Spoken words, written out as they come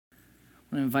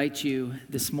I want to invite you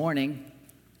this morning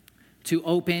to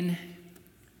open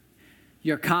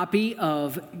your copy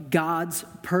of God's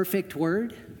perfect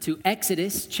word to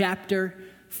Exodus chapter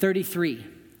 33.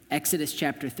 Exodus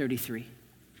chapter 33.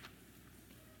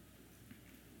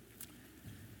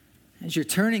 As you're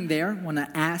turning there, I want to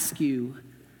ask you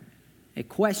a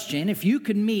question. If you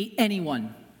could meet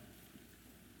anyone,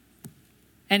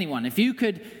 if you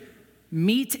could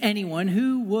meet anyone,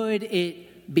 who would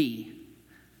it be?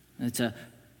 It's a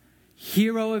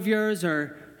hero of yours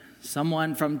or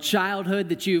someone from childhood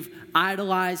that you've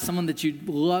idolized, someone that you'd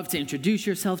love to introduce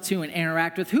yourself to and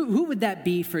interact with. Who would that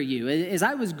be for you? As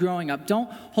I was growing up,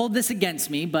 don't hold this against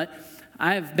me, but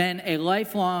I've been a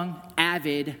lifelong,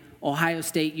 avid Ohio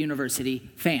State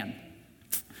University fan.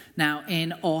 Now,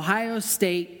 in Ohio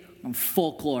State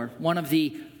folklore, one of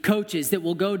the coaches that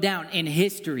will go down in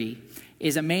history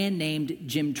is a man named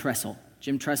Jim Tressel.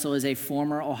 Jim Tressel is a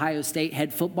former Ohio State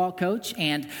head football coach,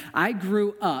 and I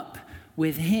grew up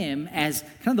with him as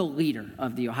kind of the leader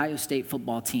of the Ohio State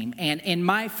football team. And in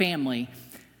my family,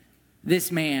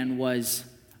 this man was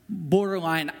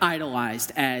borderline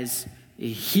idolized as a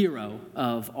hero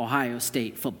of Ohio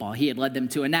State football. He had led them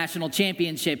to a national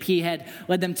championship. He had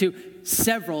led them to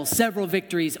several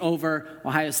victories over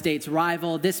Ohio State's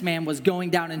rival. This man was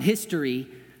going down in history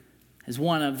as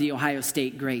one of the Ohio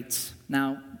State greats.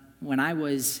 Now, when I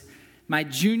was my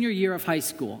junior year of high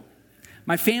school,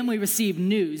 my family received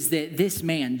news that this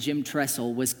man, Jim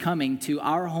Tressel, was coming to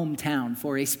our hometown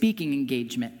for a speaking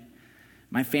engagement.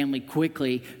 My family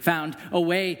quickly found a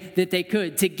way that they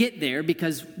could to get there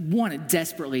because wanted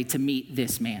desperately to meet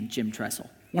this man, Jim Tressel.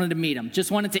 Wanted to meet him. Just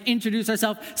wanted to introduce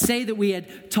ourselves, say that we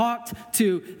had talked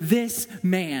to this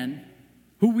man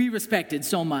who we respected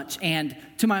so much. And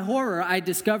to my horror, I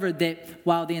discovered that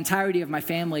while the entirety of my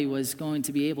family was going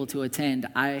to be able to attend,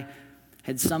 I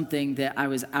had something that I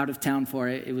was out of town for.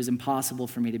 It was impossible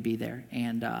for me to be there,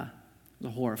 and I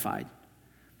was horrified.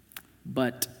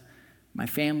 But my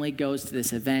family goes to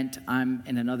this event. I'm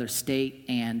in another state,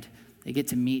 and they get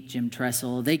to meet Jim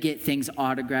Tressel. They get things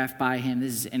autographed by him.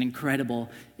 This is an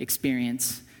incredible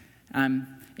experience. I'm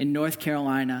in North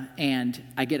Carolina, and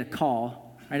I get a call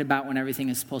right about when everything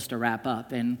is supposed to wrap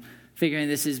up, and figuring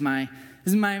this is my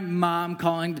mom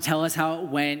calling to tell us how it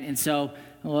went. And so,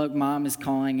 look, mom is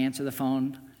calling, answer the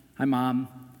phone. Hi, mom.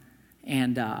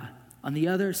 And on the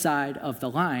other side of the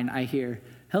line, I hear,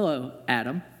 "Hello,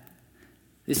 Adam.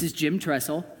 This is Jim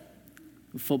Tressel,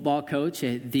 football coach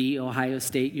at The Ohio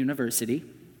State University."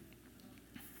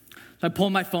 So I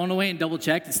pulled my phone away and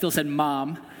double-checked. It still said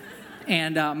mom.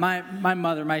 And my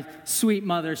mother, my sweet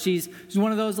mother, she's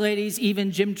one of those ladies,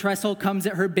 even Jim Tressel comes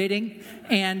at her bidding.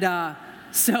 And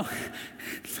so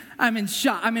I'm in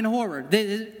shock. I'm in horror.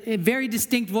 A very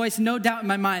distinct voice, no doubt in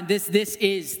my mind. This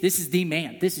is the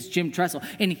man. This is Jim Tressel.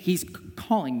 And he's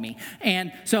calling me.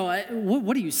 And so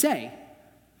what do you say?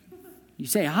 You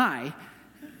say, "Hi.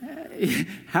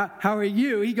 How are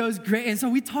you?" He goes, "Great." And so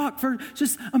we talk for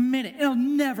just a minute. And I'll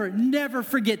never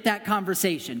forget that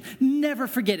conversation. Never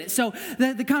forget it. So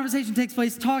the conversation takes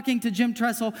place talking to Jim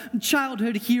Tressel,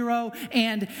 childhood hero,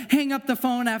 and hang up the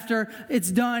phone after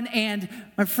it's done. And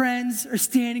my friends are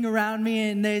standing around me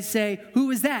and they say,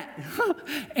 "Who is that?"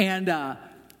 And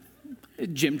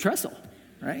Jim Tressel,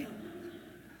 right?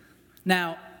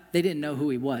 Now, they didn't know who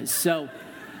he was. So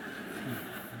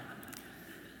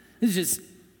this is just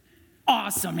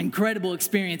awesome, incredible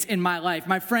experience in my life.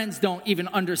 My friends don't even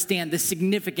understand the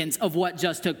significance of what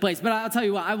just took place. But I'll tell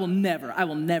you what, I will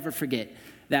never forget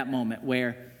that moment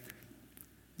where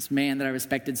this man that I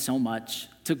respected so much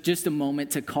took just a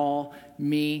moment to call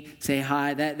me, say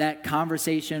hi. That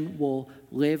conversation will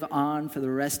live on for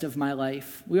the rest of my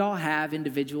life. We all have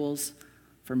individuals.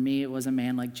 For me, it was a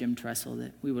man like Jim Tressel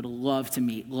that we would love to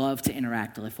meet, love to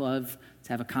interact with, love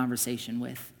to have a conversation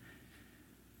with.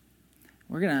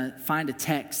 We're going to find a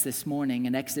text this morning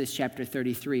in Exodus chapter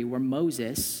 33 where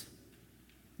Moses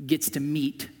gets to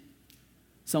meet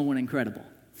someone incredible.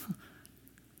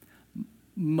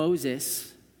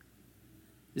 Moses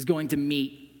is going to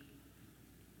meet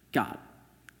God.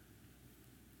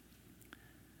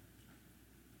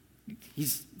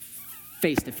 He's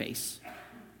face to face.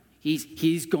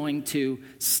 He's going to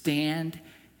stand,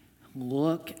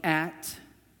 look at,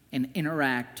 and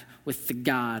interact with the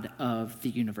God of the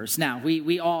universe. Now,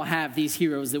 we all have these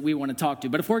heroes that we want to talk to,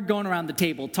 but if we're going around the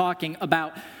table talking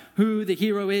about who the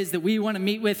hero is that we want to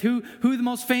meet with, who the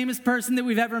most famous person that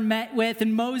we've ever met with,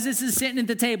 and Moses is sitting at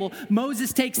the table,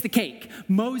 Moses takes the cake.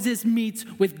 Moses meets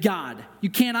with God. You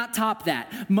cannot top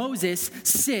that. Moses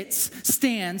sits,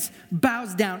 stands,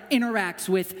 bows down, interacts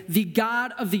with the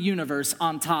God of the universe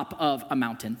on top of a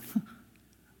mountain.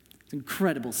 It's an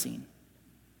incredible scene.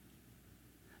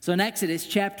 So in Exodus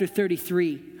chapter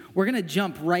 33, we're going to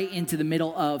jump right into the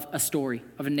middle of a story,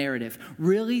 of a narrative.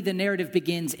 Really, the narrative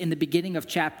begins in the beginning of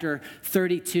chapter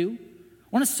 32. I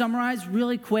want to summarize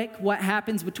really quick what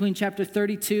happens between chapter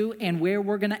 32 and where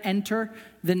we're going to enter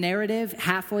the narrative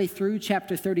halfway through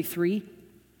chapter 33,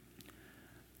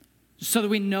 so that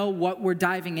we know what we're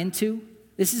diving into.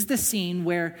 This is the scene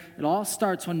where it all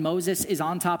starts when Moses is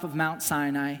on top of Mount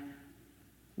Sinai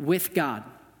with God.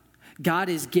 God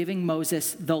is giving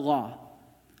Moses the law.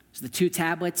 So the 2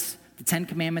 tablets, the 10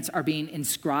 commandments are being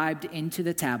inscribed into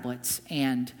the tablets.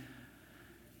 And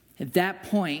at that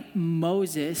point,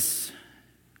 Moses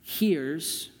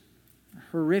hears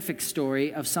a horrific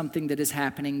story of something that is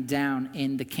happening down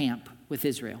in the camp with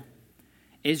Israel.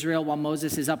 Israel, while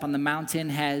Moses is up on the mountain,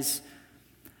 has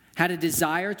had a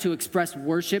desire to express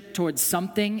worship towards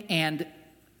something, and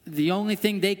the only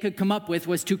thing they could come up with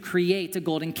was to create a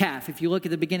golden calf. If you look at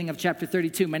the beginning of chapter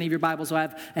 32, many of your Bibles will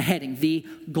have a heading, the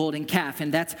golden calf.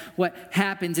 And that's what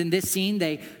happens in this scene.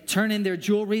 They turn in their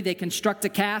jewelry, they construct a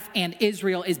calf, and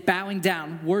Israel is bowing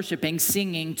down, worshiping,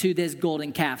 singing to this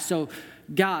golden calf. So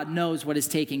God knows what is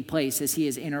taking place as he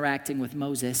is interacting with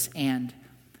Moses. And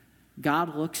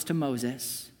God looks to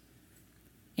Moses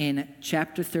in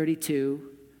chapter 32,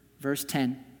 verse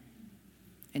 10.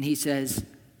 And he says,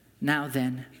 "Now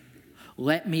then,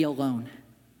 let me alone,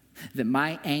 that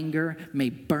my anger may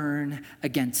burn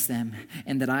against them,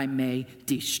 and that I may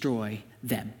destroy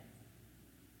them."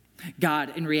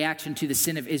 God, in reaction to the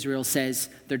sin of Israel, says,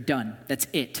 they're done. That's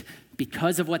it.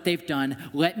 Because of what they've done,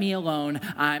 let me alone.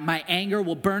 My anger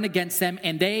will burn against them,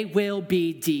 and they will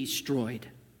be destroyed.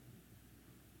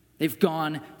 They've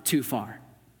gone too far.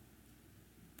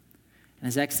 And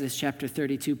as Exodus chapter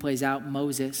 32 plays out,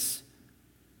 Moses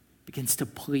begins to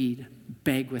plead,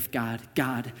 beg with God,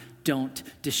 God, don't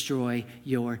destroy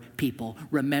your people.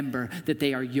 Remember that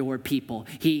they are your people.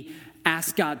 He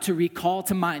asked God to recall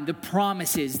to mind the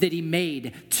promises that he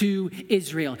made to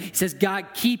Israel. He says,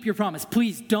 God, keep your promise.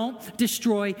 Please don't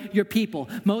destroy your people.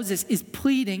 Moses is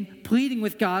pleading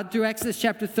with God through Exodus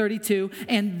chapter 32,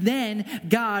 and then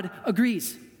God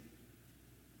agrees.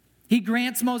 He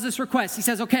grants Moses' request. He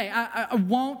says, okay, I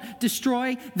won't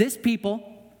destroy this people.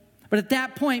 But at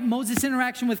that point, Moses'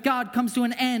 interaction with God comes to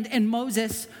an end, and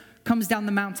Moses comes down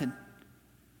the mountain.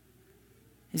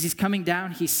 As he's coming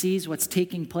down, he sees what's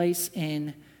taking place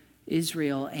in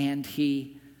Israel, and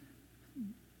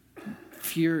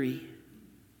fury,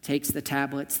 takes the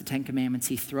tablets, the 10 commandments,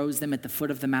 he throws them at the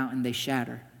foot of the mountain, they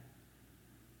shatter.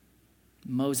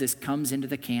 Moses comes into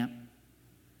the camp.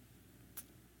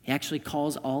 He actually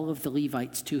calls all of the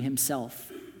Levites to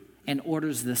himself and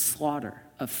orders the slaughter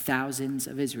of thousands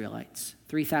of Israelites.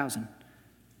 3,000.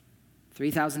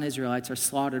 3,000 Israelites are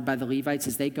slaughtered by the Levites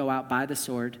as they go out by the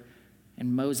sword,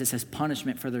 and Moses, as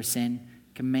punishment for their sin,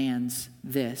 commands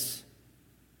this.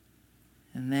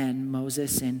 And then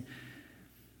Moses, in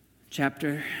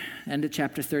end of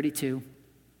chapter 32,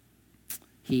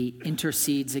 he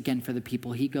intercedes again for the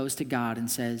people. He goes to God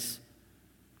and says,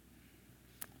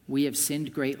 we have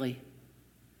sinned greatly,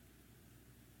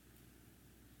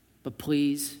 but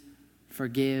please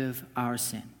forgive our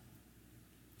sin.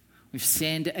 We've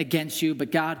sinned against you,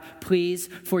 but God, please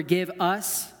forgive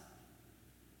us.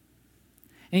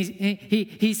 And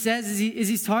he says, as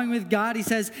he's talking with God, he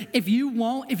says, if you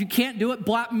can't do it,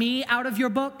 blot me out of your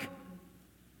book.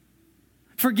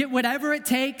 Forget whatever it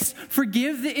takes.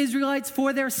 Forgive the Israelites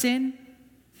for their sin.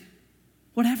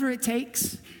 Whatever it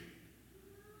takes.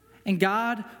 And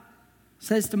God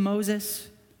says to Moses,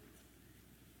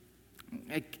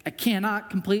 I cannot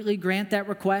completely grant that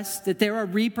request, that there are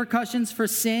repercussions for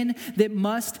sin that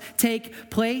must take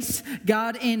place.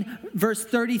 God, in verse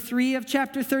 33 of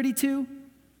chapter 32,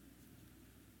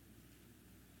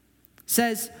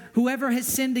 says, whoever has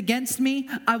sinned against me,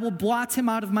 I will blot him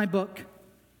out of my book.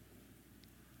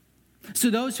 So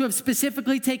those who have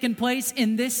specifically taken place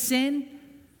in this sin,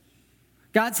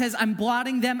 God says, I'm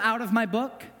blotting them out of my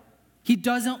book. He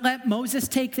doesn't let Moses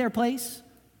take their place.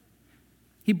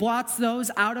 He blots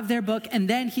those out of their book. And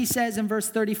then he says in verse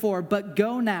 34, but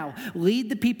go now, lead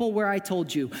the people where I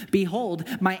told you. Behold,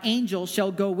 my angel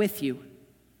shall go with you.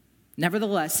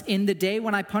 Nevertheless, in the day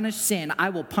when I punish sin, I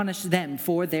will punish them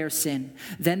for their sin.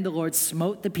 Then the Lord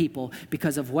smote the people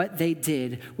because of what they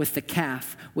did with the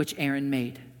calf which Aaron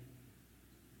made.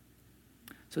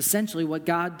 So essentially what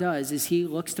God does is he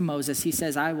looks to Moses. He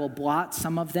says, I will blot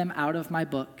some of them out of my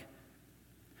book,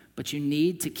 but you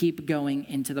need to keep going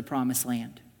into the promised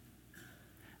land.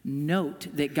 Note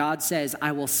that God says,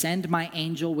 I will send my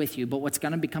angel with you. But what's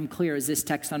going to become clear as this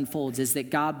text unfolds is that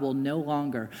God will no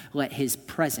longer let his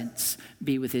presence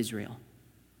be with Israel.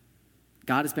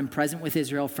 God has been present with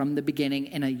Israel from the beginning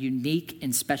in a unique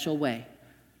and special way.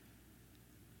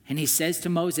 And he says to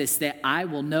Moses that I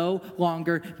will no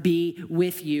longer be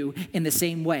with you in the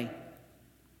same way.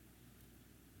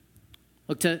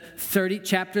 Look to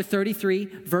chapter 33,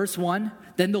 verse 1.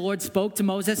 Then the Lord spoke to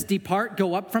Moses, depart,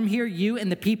 go up from here, you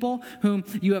and the people whom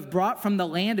you have brought from the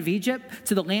land of Egypt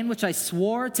to the land which I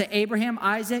swore to Abraham,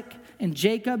 Isaac, and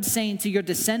Jacob, saying to your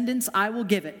descendants, I will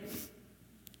give it.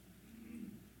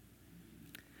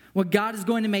 What God is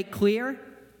going to make clear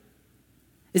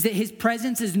is that his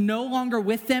presence is no longer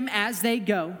with them as they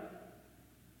go,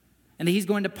 and that he's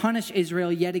going to punish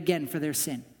Israel yet again for their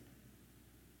sin.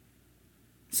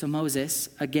 So Moses,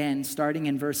 again, starting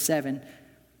in verse 7,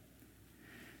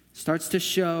 starts to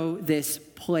show this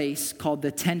place called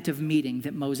the tent of meeting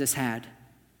that Moses had.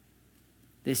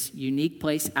 This unique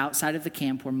place outside of the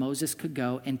camp where Moses could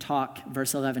go and talk,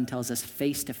 verse 11 tells us,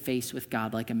 face to face with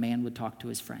God like a man would talk to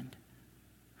his friend.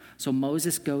 So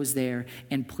Moses goes there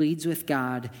and pleads with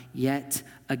God yet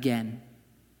again.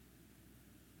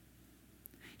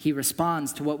 He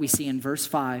responds to what we see in verse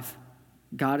 5.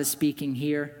 God is speaking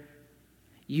here.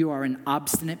 You are an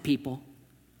obstinate people.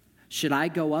 Should I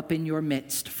go up in your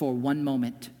midst for one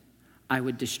moment, I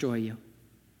would destroy you.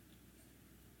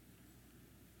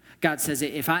 God says,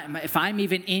 if I'm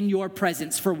even in your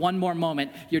presence for one more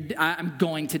moment, I'm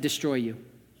going to destroy you.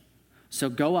 So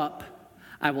go up.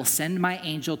 I will send my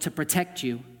angel to protect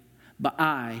you, but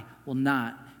I will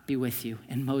not be with you.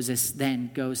 And Moses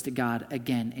then goes to God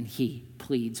again, and he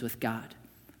pleads with God.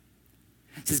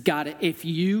 He says, God, if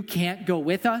you can't go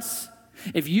with us,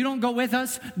 if you don't go with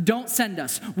us, don't send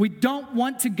us. We don't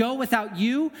want to go without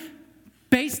you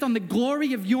based on the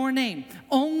glory of your name.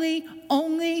 Only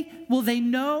will they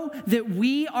know that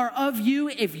we are of you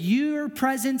if your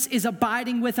presence is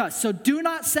abiding with us. So do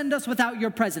not send us without your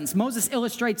presence. Moses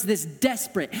illustrates this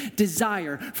desperate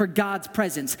desire for God's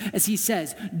presence as he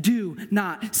says, do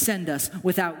not send us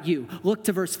without you. Look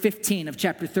to verse 15 of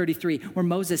chapter 33 where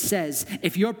Moses says,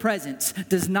 if your presence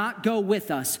does not go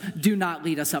with us, do not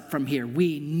lead us up from here.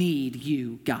 We need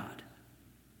you, God.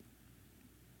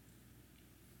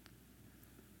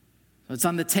 It's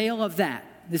on the tail of that.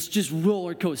 This just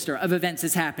roller coaster of events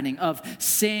is happening, of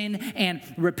sin and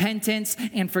repentance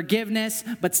and forgiveness,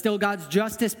 but still God's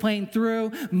justice playing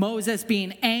through, Moses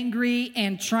being angry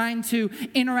and trying to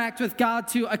interact with God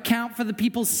to account for the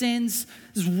people's sins.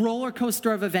 This roller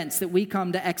coaster of events that we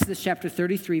come to Exodus chapter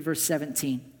 33, verse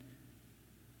 17,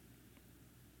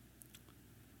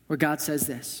 where God says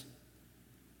this.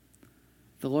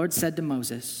 The Lord said to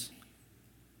Moses,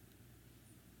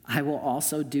 I will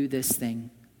also do this thing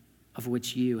of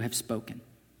which you have spoken.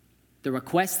 The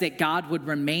request that God would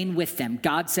remain with them.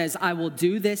 God says, I will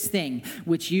do this thing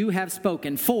which you have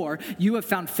spoken, for you have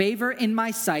found favor in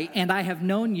my sight, and I have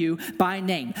known you by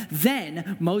name.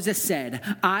 Then Moses said,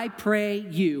 I pray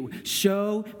you,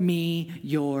 show me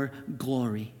your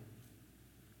glory.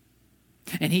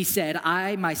 And he said,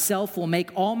 I myself will make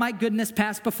all my goodness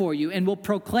pass before you and will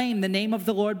proclaim the name of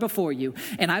the Lord before you.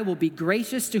 And I will be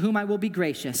gracious to whom I will be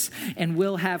gracious and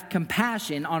will have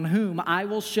compassion on whom I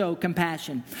will show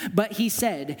compassion. But he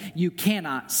said, you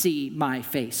cannot see my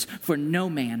face, for no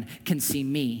man can see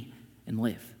me and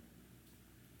live.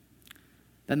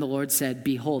 Then the Lord said,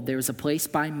 behold, there is a place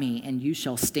by me, and you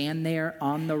shall stand there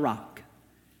on the rock.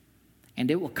 And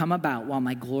it will come about while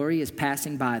my glory is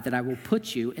passing by that I will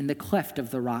put you in the cleft of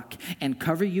the rock and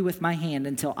cover you with my hand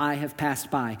until I have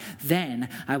passed by. Then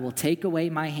I will take away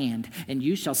my hand, and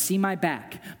you shall see my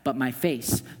back, but my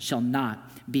face shall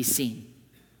not be seen.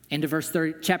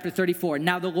 Into chapter 34.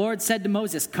 Now the Lord said to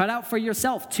Moses, cut out for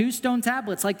yourself 2 stone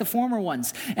tablets like the former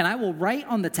ones, and I will write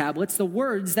on the tablets the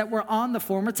words that were on the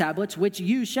former tablets which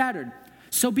you shattered.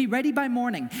 So be ready by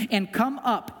morning and come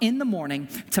up in the morning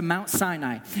to Mount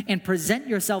Sinai and present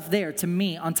yourself there to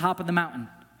me on top of the mountain.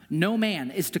 No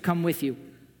man is to come with you,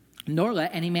 nor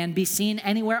let any man be seen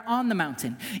anywhere on the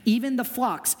mountain. Even the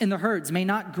flocks and the herds may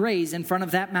not graze in front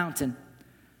of that mountain.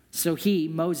 So he,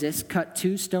 Moses, cut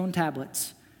 2 stone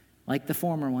tablets like the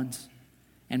former ones.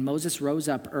 And Moses rose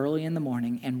up early in the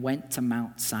morning and went to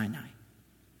Mount Sinai,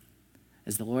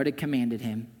 as the Lord had commanded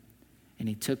him. And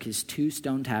he took his 2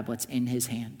 stone tablets in his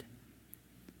hand.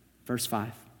 Verse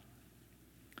 5.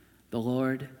 The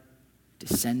Lord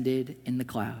descended in the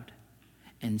cloud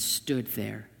and stood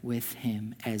there with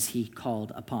him as he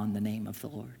called upon the name of the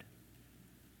Lord.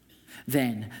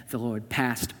 Then the Lord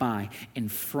passed by in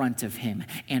front of him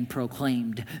and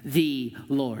proclaimed, the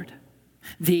Lord,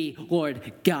 The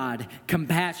Lord God,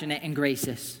 compassionate and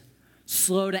gracious,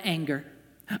 slow to anger,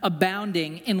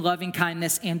 abounding in loving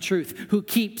kindness and truth, who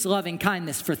keeps loving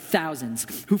kindness for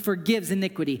thousands, who forgives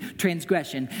iniquity,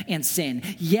 transgression, and sin.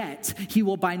 Yet he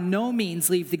will by no means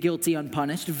leave the guilty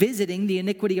unpunished, visiting the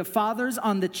iniquity of fathers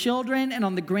on the children and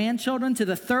on the grandchildren to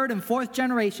the third and fourth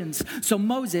generations. So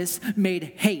Moses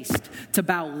made haste to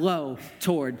bow low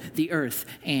toward the earth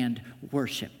and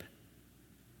worship.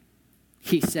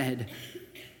 He said,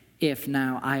 "If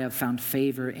now I have found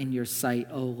favor in your sight,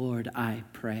 O Lord, I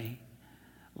pray,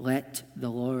 let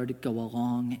the Lord go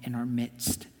along in our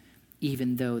midst,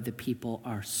 even though the people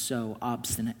are so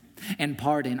obstinate, and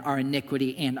pardon our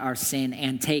iniquity and our sin,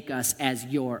 and take us as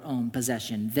your own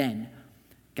possession." Then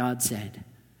God said,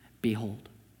 "Behold,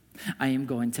 I am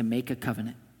going to make a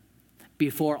covenant.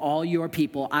 Before all your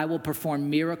people, I will perform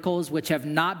miracles which have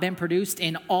not been produced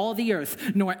in all the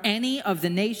earth, nor any of the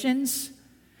nations,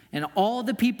 and all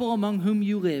the people among whom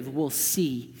you live will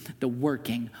see the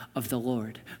working of the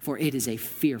Lord. For it is a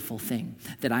fearful thing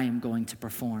that I am going to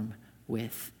perform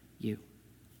with you."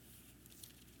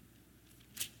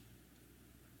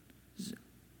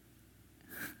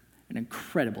 An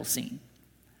incredible scene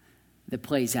that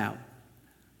plays out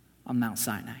on Mount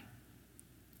Sinai.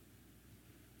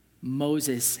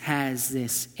 Moses has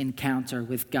this encounter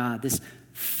with God, this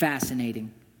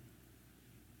fascinating,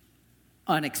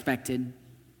 unexpected,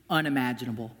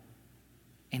 unimaginable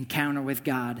encounter with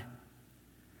God.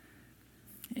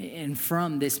 And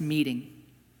from this meeting,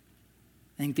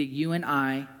 I think that you and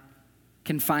I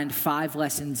can find 5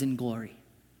 lessons in glory.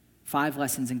 5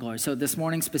 lessons in glory. So this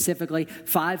morning specifically,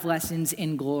 5 lessons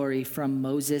in glory from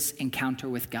Moses' encounter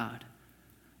with God.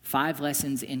 5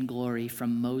 lessons in glory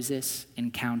from Moses'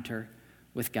 encounter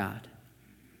with God.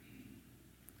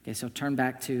 Okay, so turn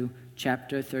back to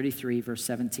chapter 33, verse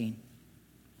 17.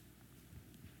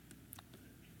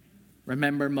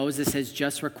 Remember, Moses has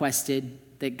just requested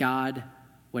that God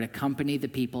would accompany the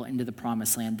people into the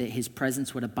promised land, that his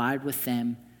presence would abide with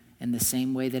them in the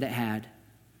same way that it had.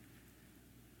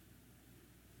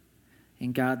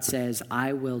 And God says,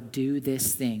 "I will do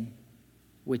this thing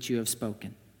which you have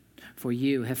spoken, for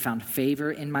you have found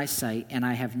favor in my sight, and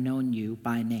I have known you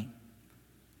by name."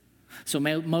 So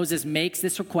Moses makes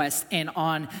this request, and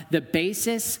on the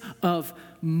basis of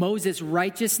Moses'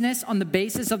 righteousness, on the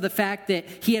basis of the fact that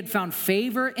he had found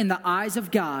favor in the eyes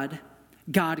of God,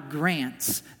 God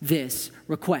grants this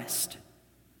request.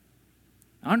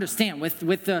 Understand, with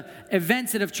the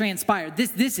events that have transpired,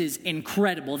 this is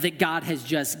incredible that God has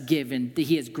just given, that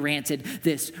he has granted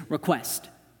this request.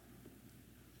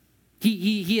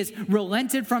 He has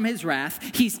relented from his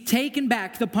wrath. He's taken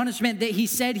back the punishment that he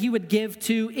said he would give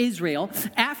to Israel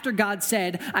after God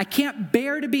said, "I can't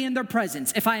bear to be in their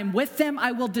presence. If I am with them,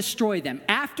 I will destroy them."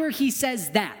 After he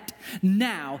says that,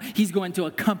 now he's going to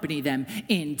accompany them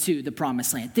into the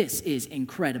promised land. This is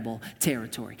incredible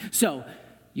territory. So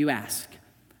you ask,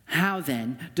 how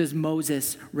then does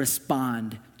Moses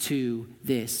respond to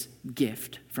this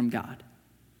gift from God?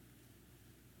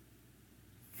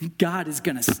 God is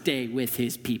going to stay with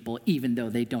his people even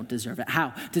though they don't deserve it.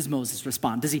 How does Moses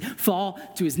respond? Does he fall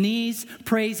to his knees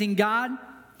praising God?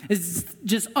 Is it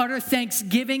just utter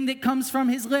thanksgiving that comes from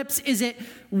his lips? Is it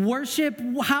worship?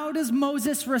 How does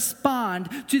Moses respond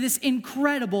to this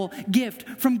incredible gift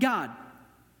from God?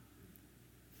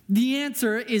 The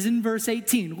answer is in verse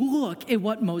 18. Look at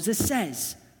what Moses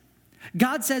says.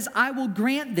 God says, "I will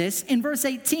grant this." In verse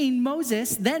 18,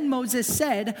 Then Moses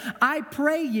said, "I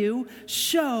pray you,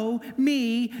 show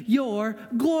me your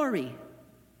glory."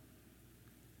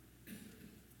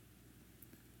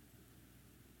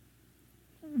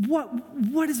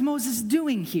 What is Moses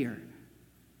doing here?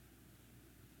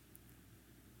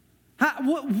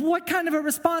 What kind of a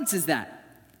response is that?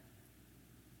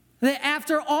 That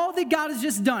after all that God has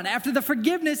just done, after the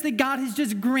forgiveness that God has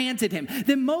just granted him,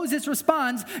 then Moses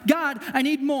responds, "God, I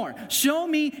need more. Show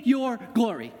me your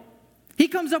glory." He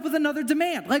comes up with another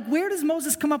demand. Like, where does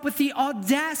Moses come up with the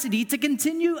audacity to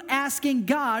continue asking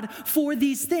God for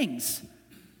these things?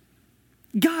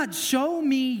 God, show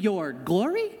me your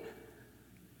glory?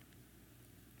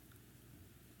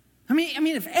 I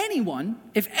mean, if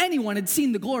anyone had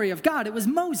seen the glory of God, it was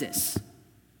Moses.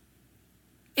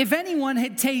 If anyone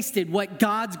had tasted what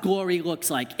God's glory looks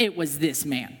like, it was this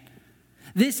man.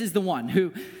 This is the one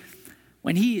who,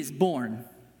 when he is born,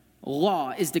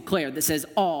 law is declared that says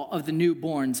all of the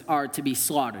newborns are to be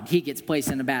slaughtered. He gets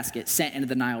placed in a basket, sent into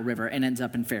the Nile River, and ends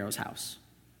up in Pharaoh's house.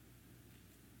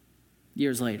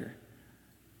 Years later,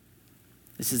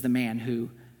 this is the man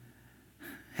who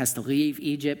has to leave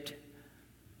Egypt,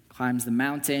 climbs the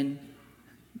mountain,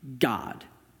 God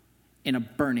in a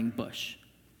burning bush.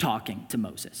 talking to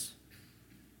Moses.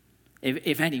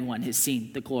 If anyone has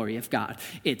seen the glory of God,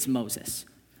 it's Moses.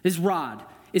 His rod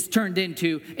is turned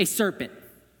into a serpent.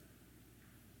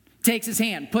 Takes his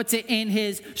hand, puts it in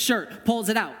his shirt, pulls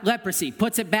it out. Leprosy,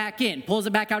 puts it back in, pulls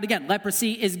it back out again.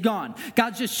 Leprosy is gone.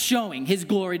 God's just showing his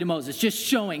glory to Moses, just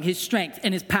showing his strength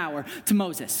and his power to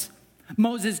Moses.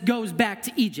 Moses goes back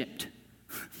to Egypt.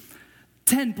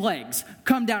 10 plagues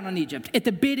come down on Egypt at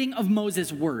the bidding of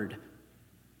Moses' word.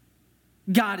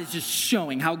 God is just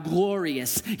showing how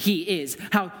glorious he is,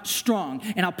 how strong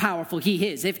and how powerful he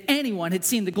is. If anyone had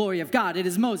seen the glory of God, it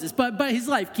is Moses. But his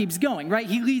life keeps going, right?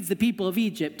 He leads the people of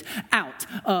Egypt out.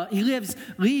 He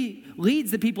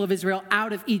leads the people of Israel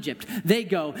out of Egypt. They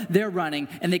go, they're running,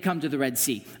 and they come to the Red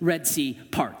Sea. Red Sea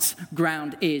parts.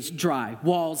 Ground is dry.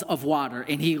 Walls of water.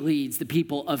 And he leads the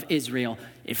people of Israel.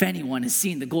 If anyone has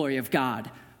seen the glory of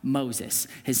God, Moses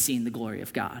has seen the glory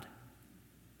of God.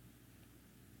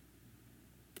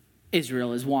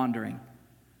 Israel is wandering.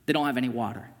 They don't have any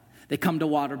water. They come to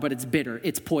water, but it's bitter.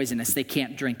 It's poisonous. They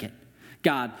can't drink it.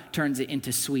 God turns it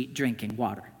into sweet drinking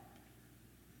water.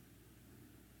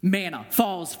 Manna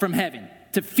falls from heaven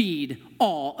to feed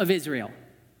all of Israel.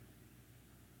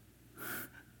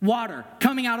 Water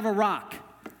coming out of a rock.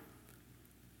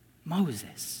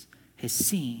 Moses has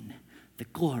seen the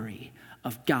glory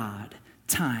of God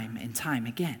time and time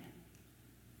again.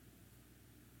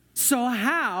 So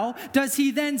how does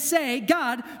he then say,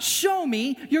 God, show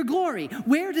me your glory?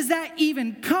 Where does that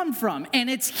even come from? And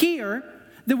it's here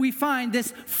that we find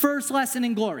this first lesson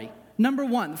in glory. Number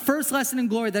one, the first lesson in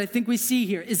glory that I think we see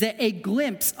here is that a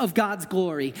glimpse of God's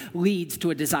glory leads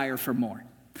to a desire for more.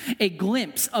 A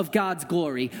glimpse of God's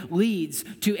glory leads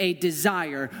to a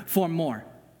desire for more.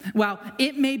 While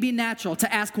it may be natural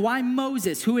to ask why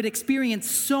Moses, who had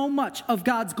experienced so much of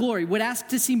God's glory, would ask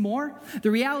to see more,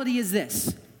 the reality is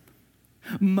this.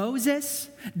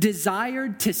 Moses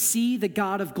desired to see the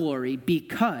God of glory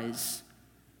because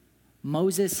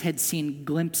Moses had seen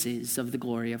glimpses of the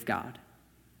glory of God.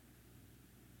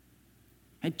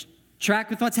 Track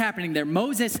with what's happening there.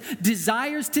 Moses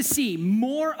desires to see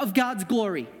more of God's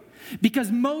glory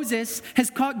because Moses has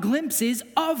caught glimpses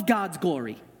of God's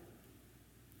glory.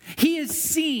 He has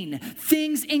seen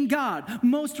things in God.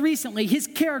 Most recently, his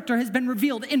character has been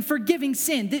revealed in forgiving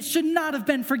sin that should not have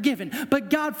been forgiven, but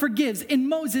God forgives. And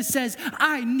Moses says,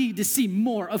 I need to see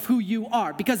more of who you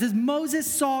are. Because as Moses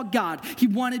saw God, he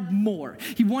wanted more.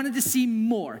 He wanted to see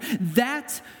more.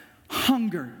 That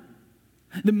hunger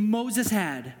that Moses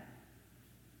had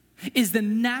is the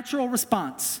natural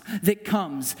response that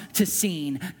comes to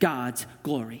seeing God's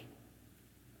glory.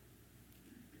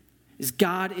 As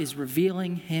God is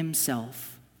revealing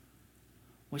himself,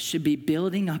 what should be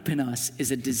building up in us is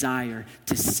a desire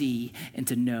to see and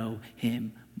to know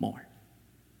him more.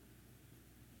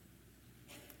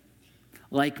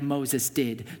 Like Moses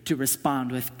did, to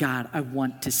respond with, God, I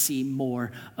want to see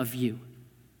more of you.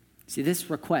 See, this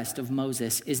request of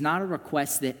Moses is not a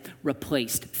request that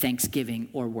replaced thanksgiving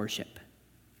or worship.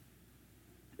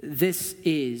 This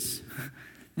is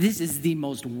the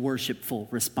most worshipful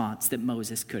response that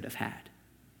Moses could have had.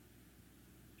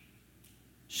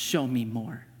 Show me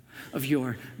more of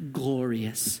your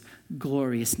glorious,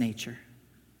 glorious nature.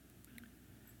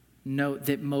 Note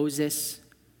that Moses'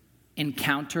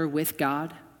 encounter with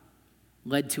God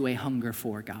led to a hunger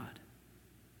for God.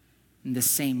 In the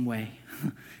same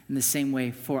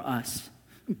way for us.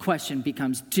 The question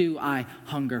becomes, do I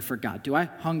hunger for God? Do I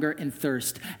hunger and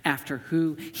thirst after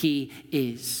who he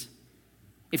is?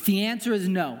 If the answer is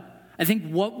no, I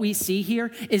think what we see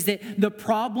here is that the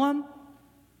problem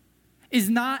is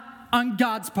not on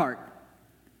God's part.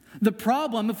 The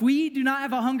problem, if we do not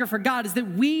have a hunger for God, is that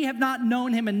we have not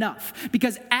known him enough.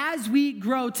 Because as we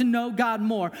grow to know God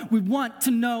more, we want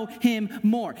to know him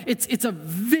more. It's a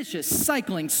vicious,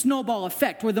 cycling, snowball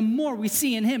effect where the more we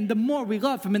see in him, the more we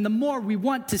love him, and the more we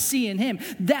want to see in him.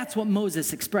 That's what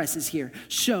Moses expresses here.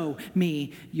 Show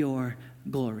me your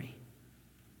glory.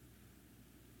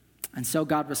 And so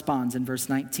God responds in verse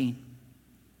 19.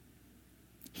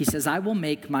 He says, I will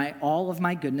make all of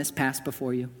my goodness pass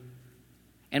before you,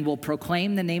 and will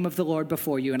proclaim the name of the Lord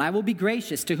before you. And I will be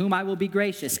gracious to whom I will be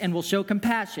gracious, and will show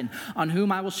compassion on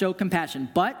whom I will show compassion.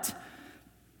 But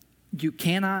you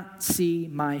cannot see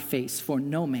my face, for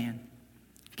no man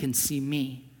can see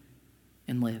me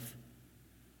and live.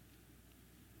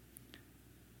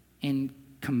 In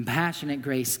compassionate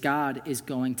grace, God is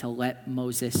going to let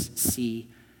Moses see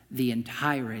the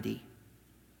entirety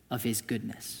of his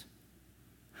goodness,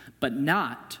 but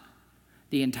not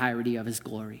the entirety of his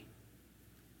glory.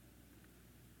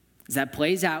 As that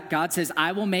plays out, God says,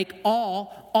 I will make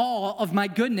all of my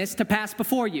goodness to pass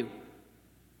before you.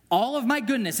 All of my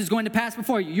goodness is going to pass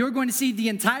before you. You're going to see the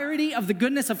entirety of the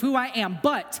goodness of who I am,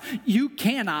 but you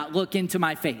cannot look into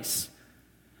my face.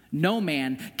 No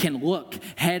man can look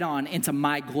head on into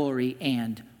my glory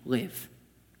and live.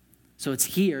 So it's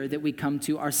here that we come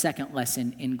to our second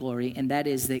lesson in glory, and that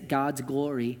is that God's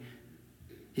glory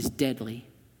is deadly.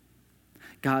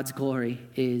 God's glory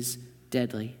is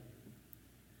deadly.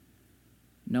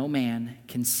 No man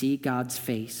can see God's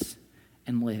face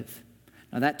and live.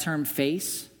 Now that term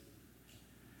face,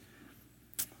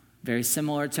 very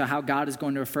similar to how God is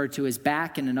going to refer to his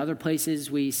back, and in other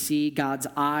places we see God's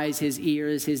eyes, his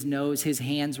ears, his nose, his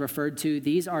hands referred to.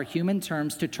 These are human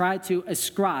terms to try to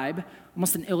ascribe,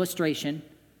 almost an illustration,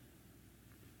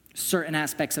 certain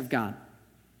aspects of God.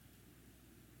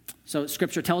 So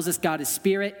Scripture tells us God is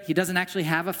spirit. He doesn't actually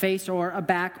have a face or a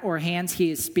back or hands. He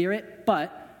is spirit,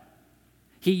 but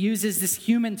he uses this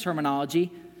human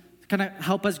terminology kind of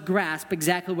help us grasp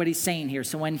exactly what he's saying here.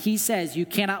 So when he says, you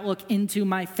cannot look into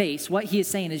my face, what he is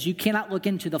saying is you cannot look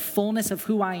into the fullness of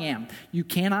who I am. You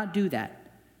cannot do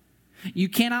that. You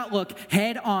cannot look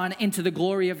head on into the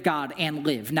glory of God and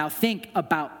live. Now think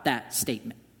about that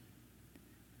statement.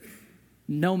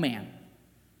 No man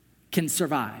can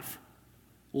survive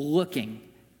looking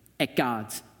at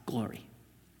God's glory.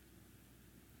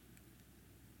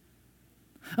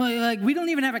 Like we don't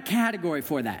even have a category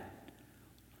for that.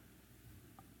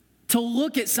 To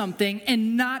look at something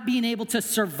and not being able to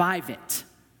survive it.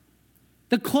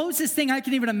 The closest thing I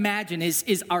can even imagine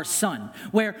is our sun,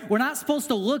 where we're not supposed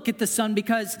to look at the sun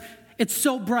because it's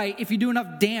so bright. If you do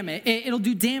enough damage, it'll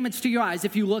do damage to your eyes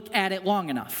if you look at it long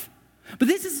enough. But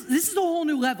this is a whole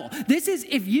new level. This is,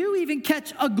 if you even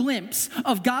catch a glimpse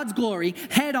of God's glory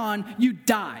head on, you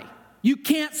die. You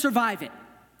can't survive it.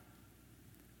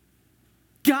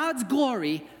 God's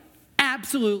glory,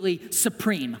 absolutely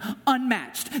supreme,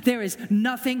 unmatched. There is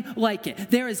nothing like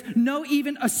it. There is no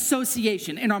even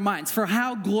association in our minds for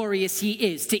how glorious he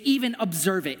is. To even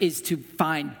observe it is to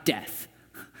find death.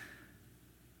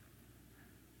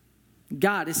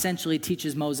 God essentially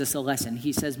teaches Moses a lesson.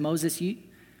 He says, Moses,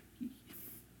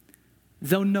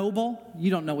 though noble,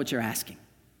 you don't know what you're asking.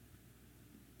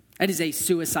 That is a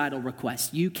suicidal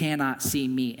request. You cannot see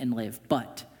me and live.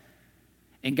 But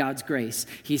in God's grace,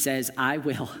 he says, I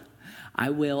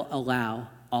will allow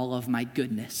all of my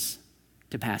goodness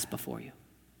to pass before you.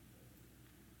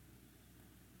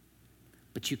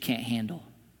 But you can't handle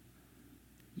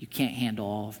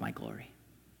all of my glory.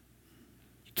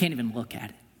 You can't even look at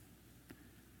it.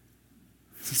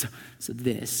 So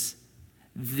this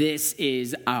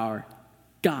is our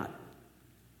God.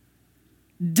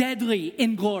 Deadly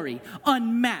in glory,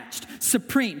 unmatched,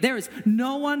 supreme. There is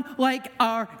no one like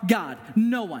our God.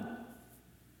 No one.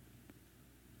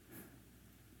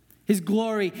 His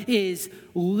glory is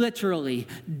literally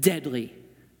deadly.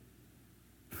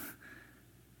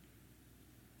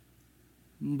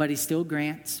 But he still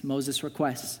grants Moses'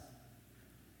 requests.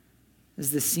 As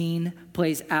the scene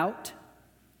plays out,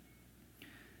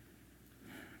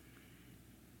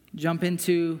 jump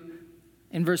into,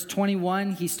 in verse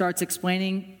 21, he starts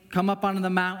explaining, come up onto the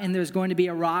mountain, there's going to be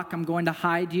a rock. I'm going to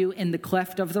hide you in the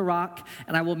cleft of the rock,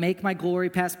 and I will make my glory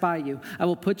pass by you. I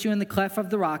will put you in the cleft of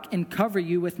the rock and cover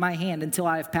you with my hand until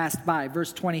I have passed by.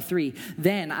 Verse 23,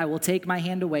 then I will take my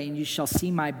hand away, and you shall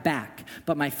see my back,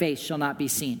 but my face shall not be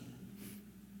seen.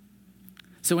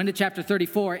 So into chapter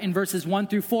 34, in verses 1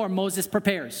 through 4, Moses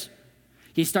prepares.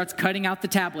 He starts cutting out the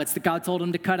tablets that God told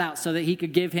him to cut out so that he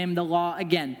could give him the law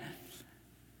again.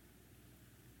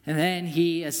 And then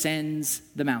he ascends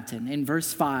the mountain. In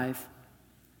verse 5,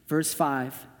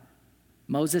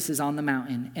 Moses is on the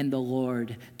mountain, and the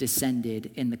Lord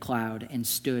descended in the cloud and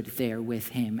stood there with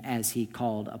him as he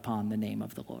called upon the name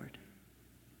of the Lord.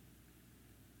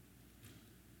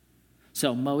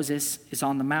 So Moses is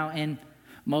on the mountain.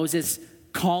 Moses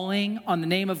calling on the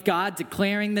name of God,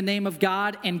 declaring the name of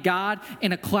God, and God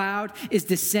in a cloud is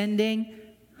descending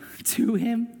to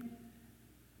him.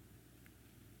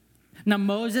 Now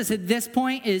Moses at this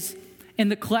point is in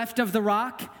the cleft of the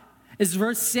rock. As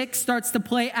verse 6 starts to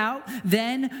play out,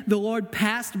 then the Lord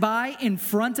passed by in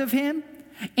front of him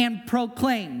and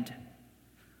proclaimed,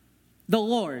 the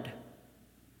Lord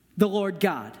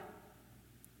God.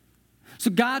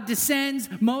 So God descends,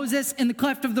 Moses in the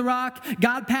cleft of the rock,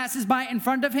 God passes by in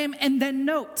front of him, and then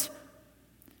note,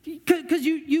 because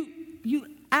you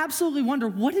absolutely wonder,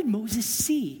 what did Moses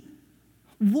see?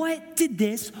 What did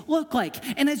this look like?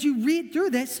 And as you read through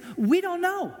this, we don't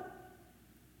know.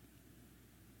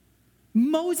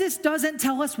 Moses doesn't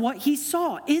tell us what he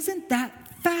saw. Isn't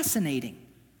that fascinating?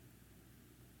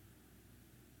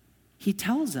 He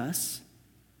tells us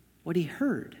what he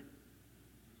heard.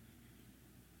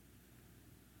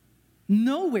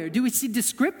 Nowhere do we see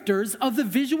descriptors of the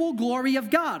visual glory of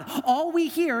God. All we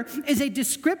hear is a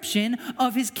description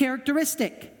of his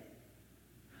characteristic.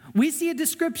 We see a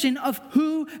description of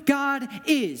who God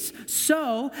is.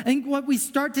 So, I think what we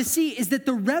start to see is that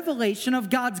the revelation of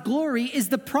God's glory is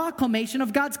the proclamation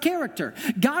of God's character.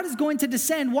 God is going to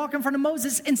descend, walk in front of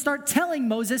Moses, and start telling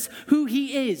Moses who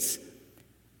he is.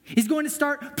 He's going to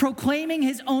start proclaiming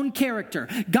his own character.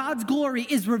 God's glory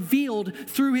is revealed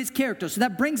through his character. So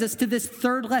that brings us to this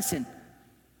third lesson.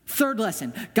 Third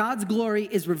lesson, God's glory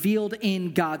is revealed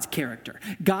in God's character.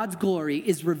 God's glory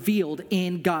is revealed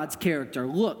in God's character.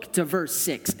 Look to verse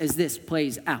 6 as this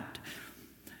plays out.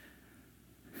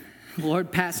 The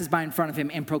Lord passes by in front of him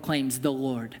and proclaims the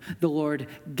Lord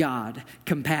God,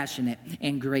 compassionate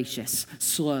and gracious,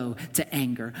 slow to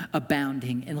anger,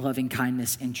 abounding in loving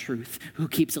kindness and truth, who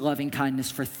keeps loving kindness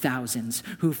for thousands,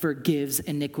 who forgives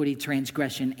iniquity,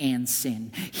 transgression, and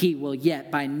sin. He will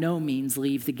yet by no means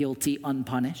leave the guilty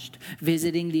unpunished,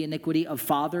 visiting the iniquity of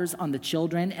fathers on the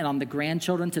children and on the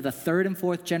grandchildren to the third and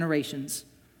fourth generations.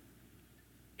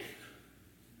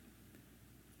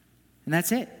 And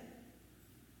that's it.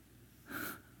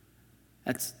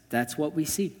 That's what we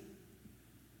see.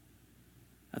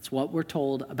 That's what we're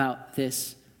told about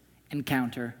this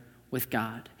encounter with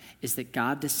God, is that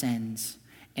God descends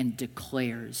and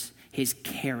declares his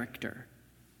character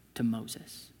to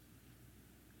Moses.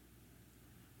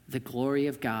 The glory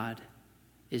of God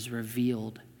is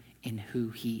revealed in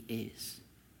who he is.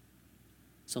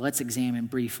 So let's examine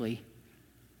briefly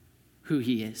who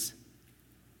he is.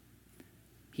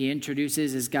 He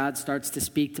introduces, as God starts to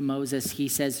speak to Moses, he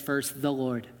says first, the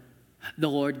Lord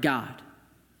God,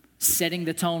 setting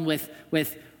the tone with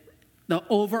the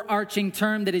overarching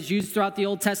term that is used throughout the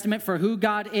Old Testament for who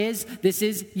God is. This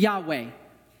is Yahweh.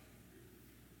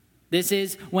 This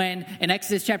is when, in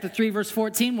Exodus chapter 3, verse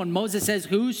 14, when Moses says,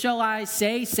 who shall I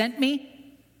say sent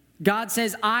me? God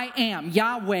says, I am.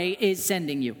 Yahweh is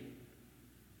sending you.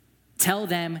 Tell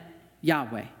them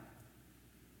Yahweh.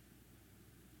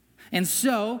 And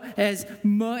so, as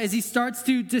he starts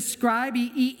to describe,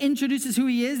 he introduces who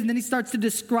he is, and then he starts to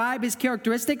describe his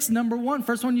characteristics. Number one,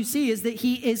 first one you see is that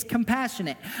he is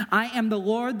compassionate. I am the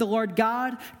Lord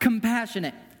God,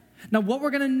 compassionate. Now, what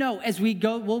we're going to know as we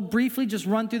go, we'll briefly just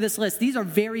run through this list. These are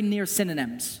very near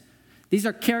synonyms. These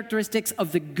are characteristics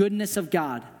of the goodness of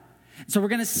God. So we're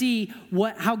going to see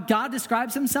how God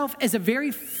describes himself as a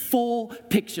very full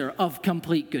picture of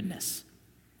complete goodness.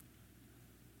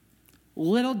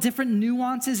 Little different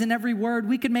nuances in every word.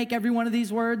 We could make every one of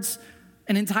these words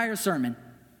an entire sermon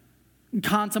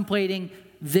contemplating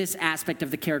this aspect of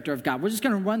the character of God. We're just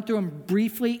going to run through them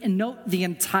briefly and note the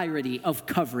entirety of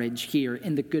coverage here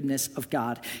in the goodness of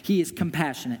God. He is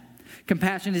compassionate.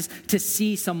 Compassion is to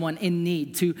see someone in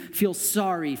need, to feel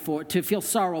sorrow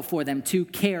for them, to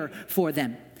care for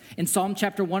them. In Psalm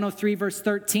chapter 103, verse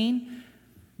 13,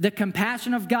 the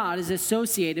compassion of God is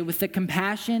associated with the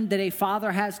compassion that a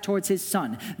father has towards his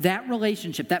son. That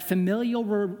relationship, that familial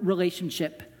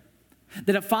relationship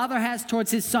that a father has towards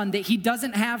his son that he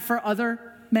doesn't have for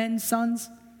other men's sons,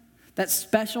 that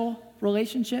special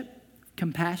relationship,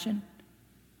 compassion.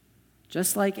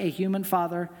 Just like a human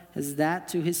father has that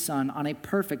to his son on a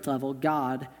perfect level,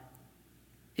 God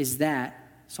is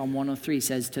that, Psalm 103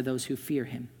 says, to those who fear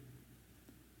him.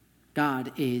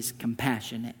 God is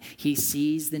compassionate. He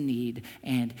sees the need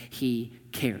and he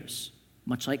cares.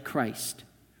 Much like Christ,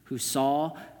 who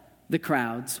saw the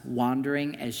crowds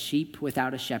wandering as sheep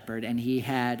without a shepherd, and he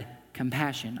had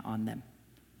compassion on them.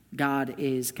 God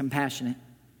is compassionate.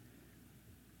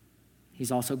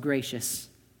 He's also gracious.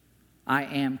 I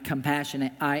am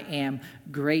compassionate. I am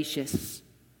gracious.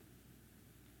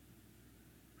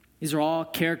 These are all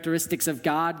characteristics of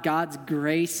God, God's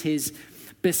grace, his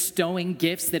bestowing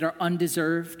gifts that are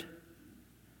undeserved.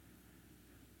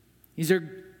 These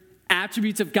are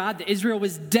attributes of God that Israel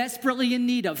was desperately in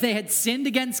need of. They had sinned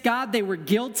against God. They were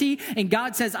guilty. And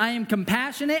God says, I am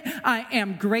compassionate. I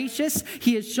am gracious.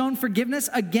 He has shown forgiveness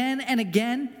again and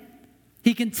again.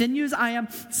 He continues, I am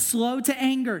slow to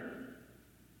anger.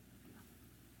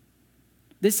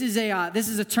 This is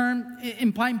a term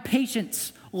implying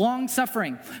patience,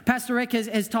 long-suffering. Pastor Rick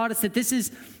has taught us that this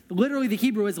is literally, the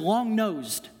Hebrew is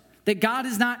long-nosed, that God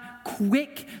is not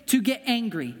quick to get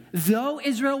angry. Though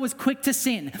Israel was quick to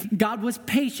sin, God was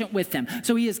patient with them.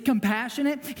 So he is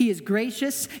compassionate, he is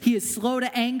gracious, he is slow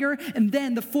to anger, and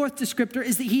then the fourth descriptor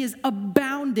is that he is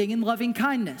abounding in loving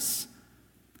kindness.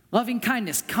 Loving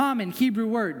kindness, common Hebrew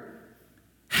word,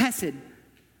 hesed.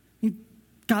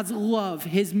 God's love,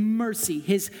 his mercy,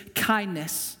 his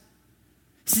kindness.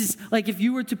 This is like if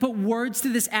you were to put words to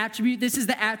this attribute, this is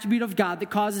the attribute of God that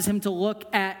causes him to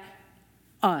look at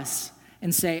us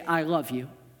and say, I love you.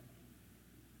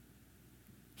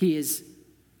 He is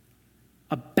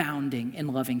abounding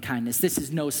in loving kindness. This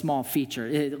is no small feature.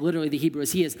 Literally, the Hebrew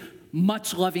is, he is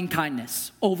much loving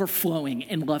kindness, overflowing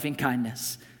in loving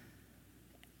kindness,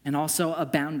 and also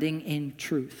abounding in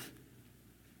truth.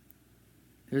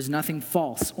 There's nothing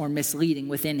false or misleading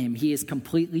within him. He is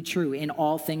completely true in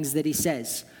all things that he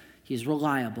says. He is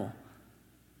reliable.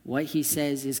 What he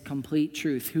says is complete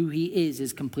truth. Who he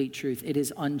is complete truth. It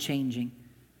is unchanging.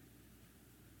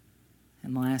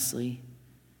 And lastly,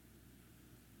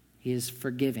 he is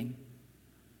forgiving.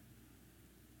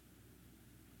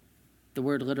 The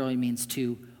word literally means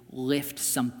to lift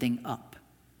something up.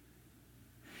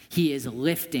 He is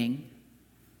lifting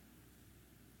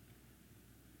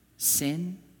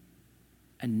sin,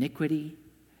 iniquity,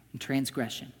 and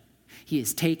transgression. He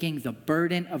is taking the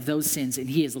burden of those sins and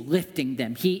he is lifting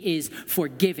them. He is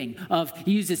forgiving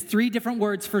he uses 3 different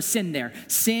words for sin there.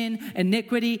 Sin,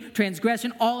 iniquity,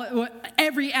 transgression,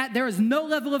 there is no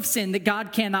level of sin that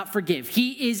God cannot forgive.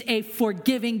 He is a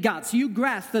forgiving God. So you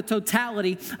grasp the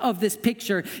totality of this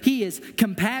picture. He is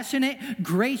compassionate,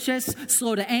 gracious,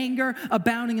 slow to anger,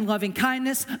 abounding in loving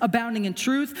kindness, abounding in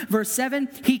truth. Verse 7,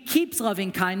 he keeps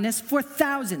loving kindness for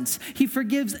thousands. He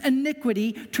forgives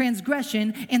iniquity,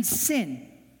 transgression, and sin.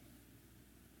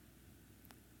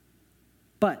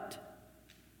 But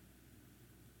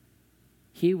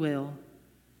he will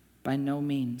by no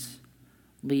means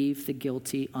leave the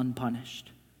guilty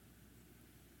unpunished.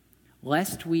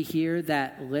 Lest we hear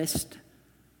that list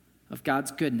of God's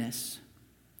goodness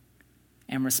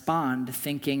and respond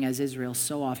thinking, as Israel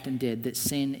so often did, that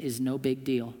sin is no big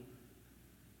deal.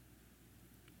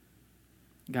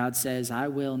 God says, I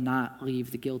will not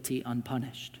leave the guilty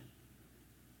unpunished.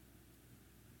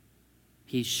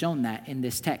 He's shown that in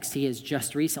this text. He has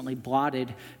just recently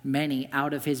blotted many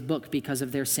out of his book because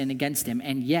of their sin against him.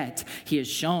 And yet, he has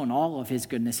shown all of his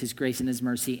goodness, his grace, and his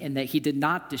mercy, and that he did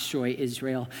not destroy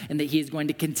Israel, and that he is going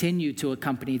to continue to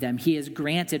accompany them. He has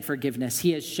granted forgiveness.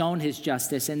 He has shown his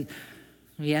justice. And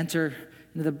we enter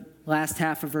into the last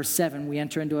half of verse 7. We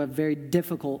enter into a very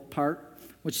difficult part,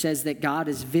 which says that God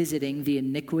is visiting the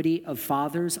iniquity of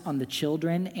fathers on the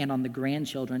children and on the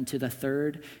grandchildren to the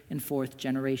 3rd and 4th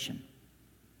generation.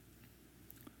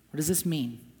 What does this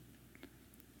mean?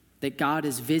 That God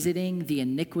is visiting the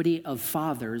iniquity of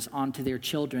fathers onto their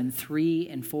children 3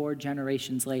 and 4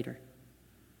 generations later.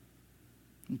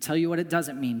 I'll tell you what it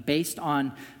doesn't mean. Based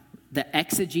on the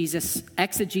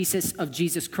exegesis of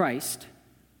Jesus Christ,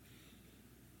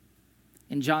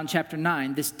 in John chapter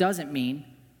 9, this doesn't mean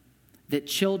that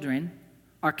children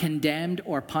are condemned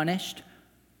or punished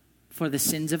for the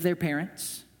sins of their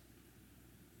parents.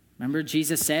 Remember,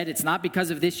 Jesus said, it's not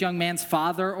because of this young man's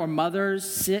father or mother's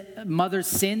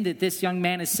sin that this young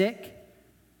man is sick.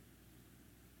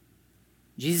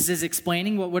 Jesus is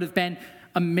explaining what would have been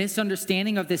a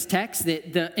misunderstanding of this text,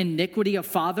 that the iniquity of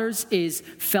fathers is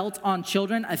felt on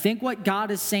children. I think what God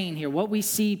is saying here, what we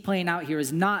see playing out here,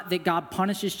 is not that God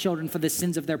punishes children for the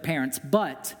sins of their parents,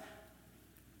 but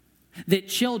that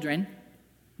children,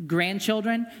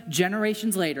 grandchildren,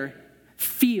 generations later,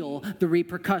 feel the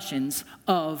repercussions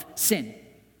of sin.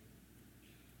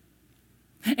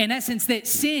 In essence, that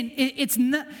sin, it's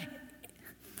not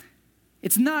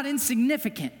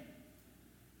insignificant.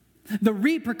 The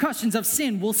repercussions of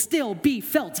sin will still be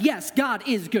felt. Yes, God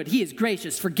is good. He is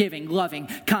gracious, forgiving, loving,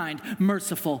 kind,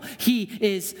 merciful. He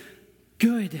is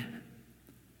good.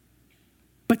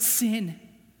 But sin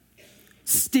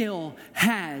still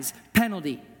has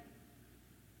penalty.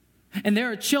 And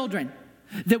there are children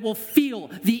that will feel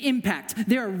the impact.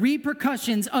 There are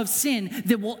repercussions of sin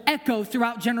that will echo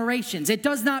throughout generations. It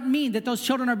does not mean that those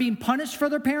children are being punished for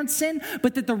their parents' sin,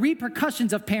 but that the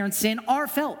repercussions of parents' sin are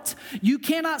felt. You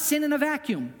cannot sin in a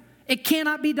vacuum. It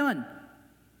cannot be done.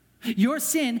 Your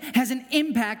sin has an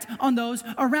impact on those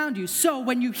around you. So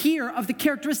when you hear of the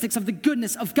characteristics of the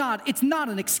goodness of God, it's not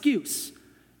an excuse.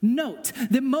 Note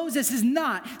that Moses is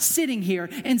not sitting here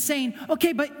and saying,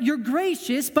 okay, but you're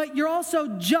gracious, but you're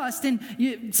also just, and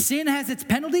sin has its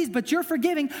penalties, but you're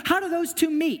forgiving. How do those two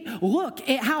meet? Look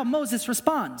at how Moses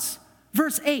responds.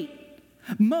 Verse 8,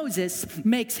 Moses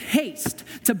makes haste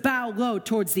to bow low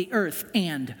towards the earth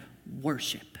and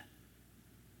worship.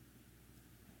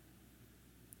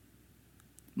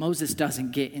 Moses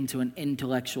doesn't get into an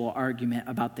intellectual argument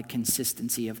about the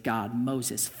consistency of God.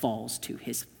 Moses falls to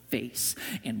his face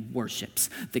and worships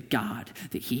the God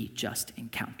that he just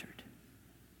encountered.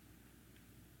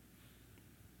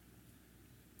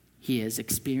 He has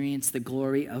experienced the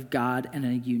glory of God in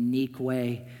a unique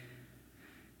way,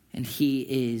 and he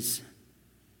is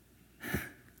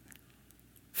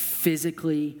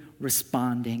physically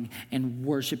responding and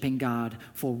worshiping God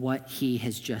for what he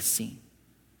has just seen.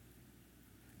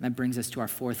 That brings us to our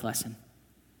fourth lesson.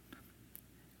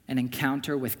 An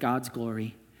encounter with God's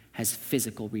glory has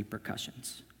physical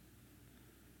repercussions.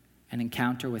 An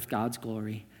encounter with God's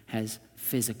glory has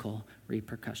physical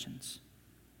repercussions.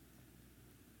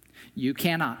 You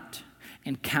cannot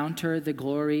encounter the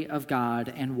glory of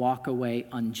God and walk away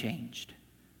unchanged.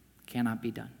 Cannot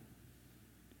be done.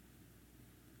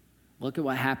 Look at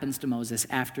what happens to Moses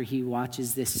after he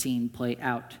watches this scene play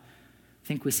out. I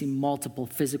think we see multiple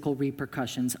physical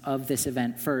repercussions of this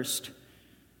event. First,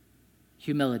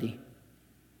 humility.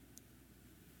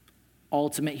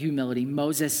 Ultimate humility.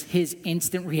 Moses, his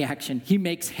instant reaction, he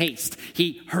makes haste.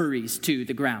 He hurries to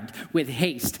the ground. With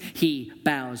haste, he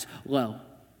bows low.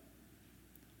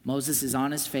 Moses is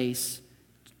on his face,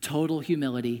 total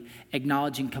humility,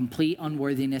 acknowledging complete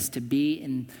unworthiness to be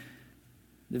in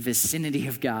the vicinity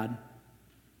of God,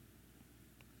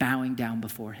 bowing down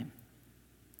before him.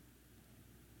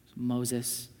 So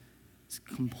Moses is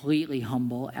completely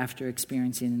humble after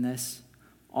experiencing this.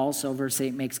 Also, verse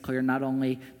 8 makes clear not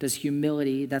only does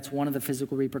humility, that's one of the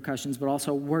physical repercussions, but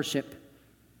also worship.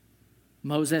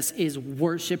 Moses is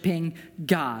worshiping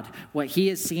God. What he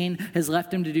has seen has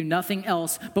left him to do nothing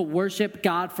else but worship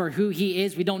God for who he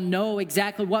is. We don't know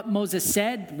exactly what Moses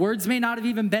said. Words may not have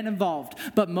even been involved,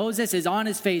 but Moses is on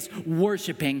his face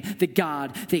worshiping the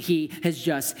God that he has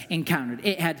just encountered.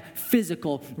 It had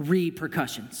physical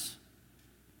repercussions.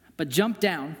 But jump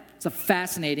down. It's a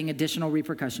fascinating additional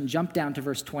repercussion. Jump down to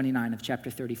verse 29 of chapter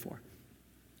 34.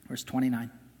 Verse 29.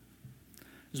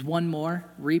 There's one more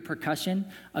repercussion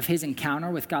of his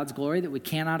encounter with God's glory that we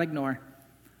cannot ignore.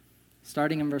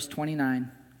 Starting in verse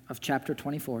 29 of chapter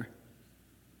 24.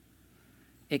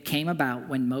 It came about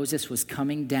when Moses was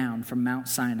coming down from Mount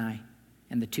Sinai,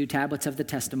 and the 2 tablets of the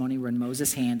testimony were in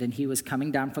Moses' hand, and he was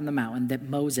coming down from the mountain, that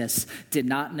Moses did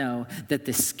not know that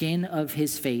the skin of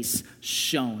his face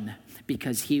shone,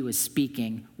 because he was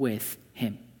speaking with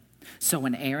him. So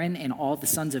when Aaron and all the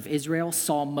sons of Israel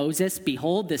saw Moses,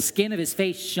 behold, the skin of his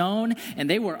face shone, and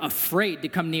they were afraid to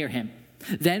come near him.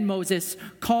 Then Moses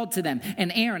called to them,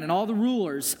 and Aaron and all the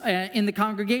rulers in the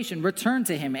congregation returned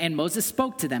to him, and Moses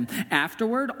spoke to them.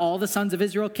 Afterward, all the sons of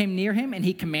Israel came near him, and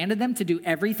he commanded them to do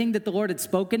everything that the Lord had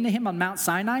spoken to him on Mount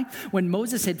Sinai. When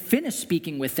Moses had finished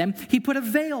speaking with them, he put a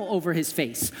veil over his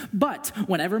face. But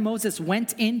whenever Moses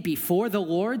went in before the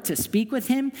Lord to speak with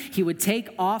him, he would take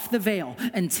off the veil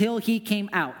until he came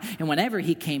out. And whenever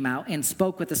he came out and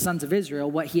spoke with the sons of Israel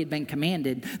what he had been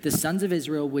commanded, the sons of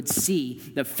Israel would see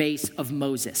the face of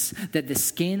Moses, that the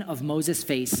skin of Moses'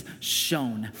 face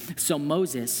shone. So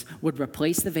Moses would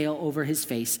replace the veil over his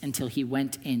face until he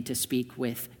went in to speak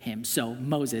with him. So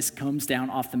Moses comes down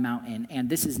off the mountain, and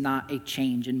this is not a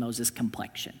change in Moses'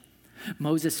 complexion.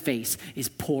 Moses' face is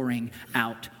pouring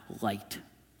out light.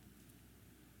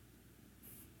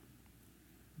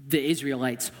 The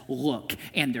Israelites look,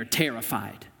 and they're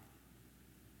terrified.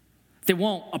 They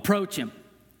won't approach him.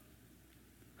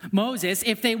 Moses,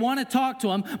 if they want to talk to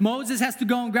him, Moses has to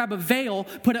go and grab a veil,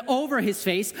 put it over his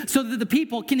face so that the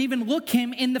people can even look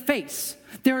him in the face.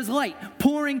 There is light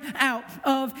pouring out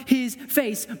of his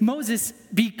face. Moses,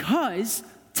 because,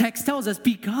 text tells us,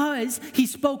 because he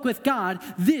spoke with God,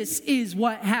 this is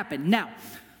what happened. Now,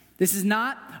 this is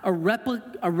not a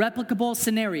replicable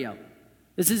scenario.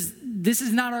 This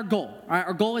is not our goal. All right?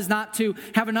 Our goal is not to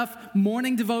have enough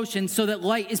morning devotion so that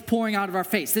light is pouring out of our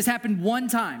face. This happened one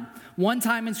time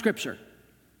in Scripture.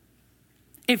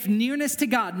 If nearness to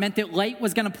God meant that light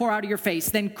was going to pour out of your face,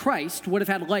 then Christ would have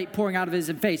had light pouring out of his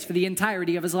face for the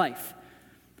entirety of his life.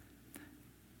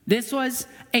 This was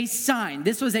a sign.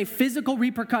 This was a physical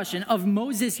repercussion of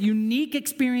Moses' unique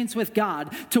experience with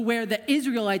God, to where the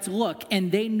Israelites look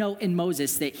and they know in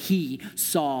Moses that he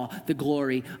saw the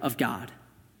glory of God.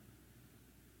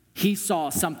 He saw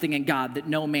something in God that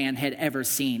no man had ever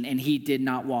seen, and he did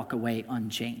not walk away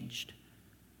unchanged.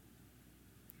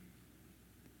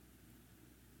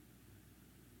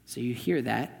 So you hear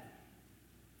that,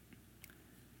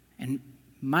 and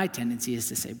my tendency is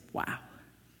to say, wow,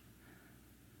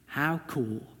 how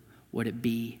cool would it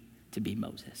be to be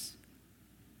Moses?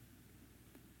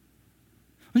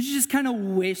 Don't you just kind of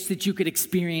wish that you could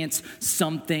experience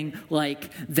something like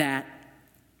that?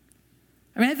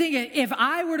 I mean, I think if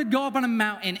I were to go up on a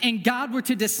mountain and God were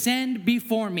to descend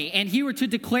before me and he were to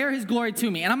declare his glory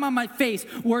to me and I'm on my face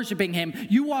worshiping him,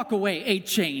 you walk away a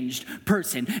changed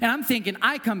person. And I'm thinking,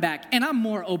 I come back and I'm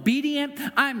more obedient.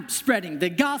 I'm spreading the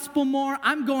gospel more.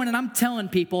 I'm going and I'm telling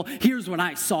people, here's what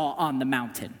I saw on the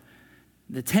mountain.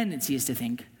 The tendency is to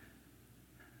think,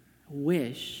 I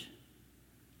wish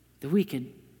that we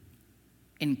could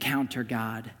encounter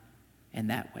God in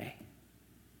that way.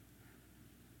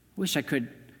 Wish I could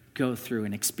go through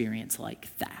an experience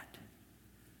like that.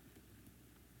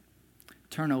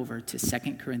 Turn over to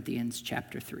 2 Corinthians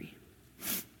chapter 3.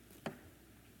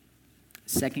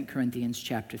 2 Corinthians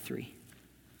chapter 3.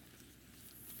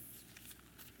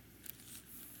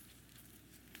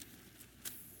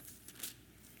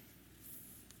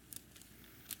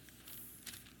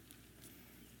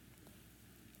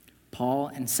 Paul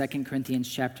in 2 Corinthians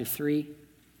chapter 3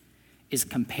 is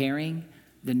comparing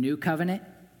the new covenant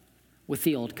with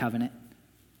the old covenant.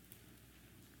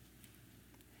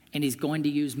 And he's going to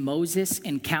use Moses'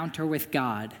 encounter with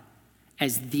God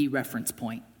as the reference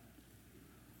point.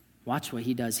 Watch what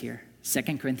he does here.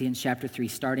 2 Corinthians chapter 3,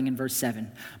 starting in verse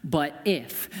 7. But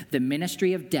if the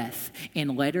ministry of death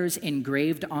in letters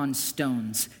engraved on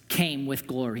stones came with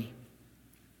glory,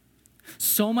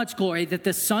 so much glory that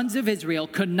the sons of Israel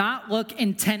could not look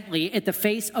intently at the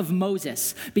face of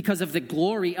Moses because of the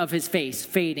glory of his face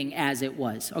fading as it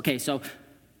was. Okay, so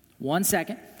 1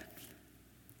 second.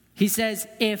 He says,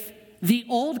 if the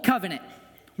old covenant,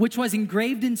 which was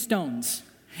engraved in stones,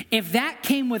 if that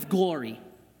came with glory,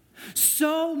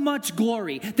 so much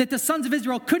glory that the sons of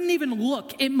Israel couldn't even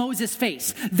look at Moses'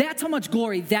 face. That's how much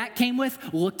glory that came with.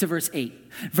 Look to verse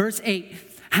 8. Verse 8.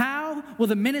 How will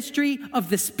the ministry of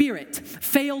the Spirit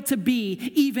fail to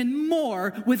be even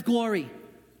more with glory?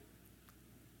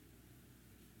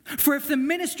 For if the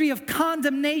ministry of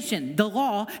condemnation, the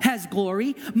law, has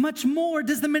glory, much more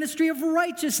does the ministry of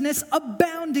righteousness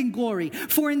abound in glory.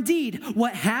 For indeed,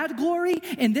 what had glory,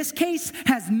 in this case,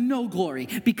 has no glory,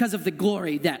 because of the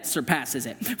glory that surpasses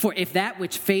it. For if that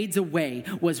which fades away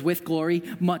was with glory,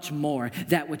 much more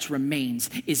that which remains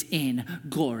is in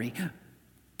glory.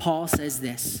 Paul says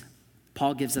this.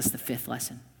 Paul gives us the fifth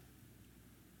lesson.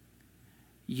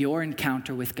 Your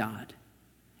encounter with God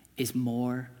is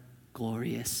more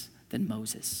glorious than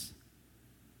Moses.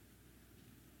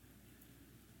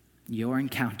 Your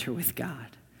encounter with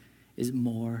God is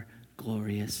more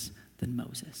glorious than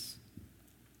Moses.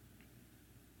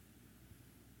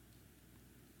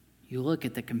 You look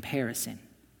at the comparison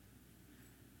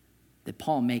that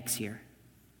Paul makes here.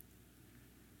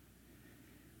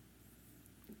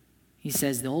 He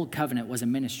says the old covenant was a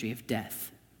ministry of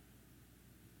death.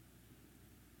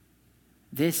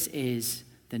 This is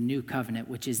the new covenant,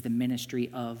 which is the ministry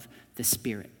of the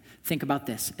Spirit. Think about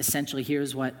this. Essentially,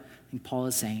 here's what I think Paul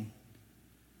is saying.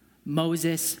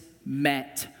 Moses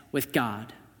met with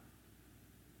God.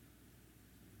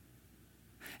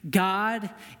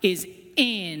 God is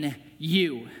in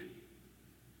you.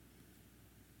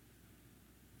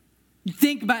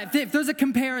 Think about it. If there's a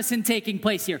comparison taking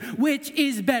place here, which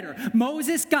is better?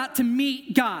 Moses got to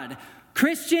meet God.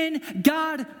 Christian,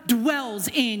 God dwells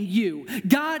in you.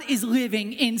 God is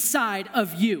living inside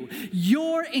of you.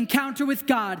 Your encounter with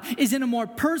God is in a more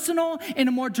personal, in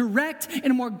a more direct,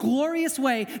 in a more glorious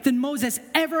way than Moses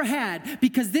ever had,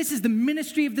 because this is the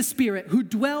ministry of the Spirit who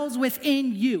dwells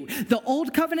within you. The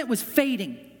old covenant was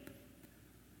fading.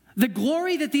 The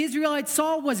glory that the Israelites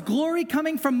saw was glory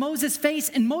coming from Moses' face,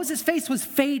 and Moses' face was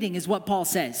fading, is what Paul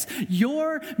says.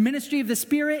 Your ministry of the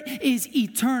Spirit is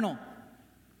eternal.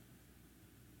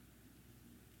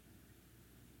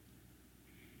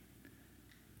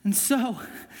 And so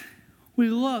we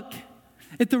look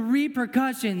at the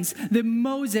repercussions that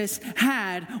Moses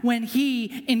had when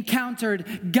he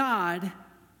encountered God.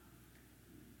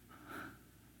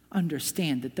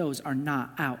 Understand that those are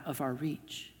not out of our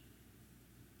reach.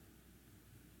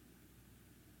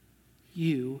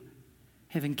 You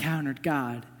have encountered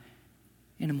God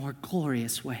in a more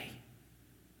glorious way.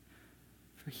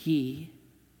 For he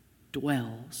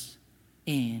dwells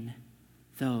in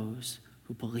those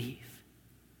who believe.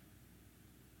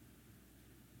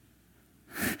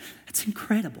 That's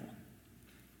incredible.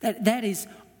 That is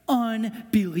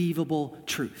unbelievable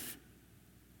truth.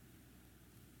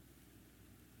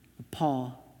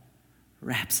 Paul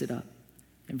wraps it up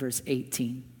in verse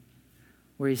 18,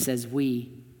 where he says,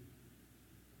 we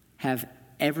have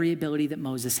every ability that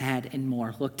Moses had and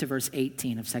more. Look to verse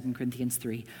 18 of 2 Corinthians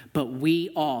 3. But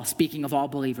we all, speaking of all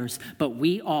believers, but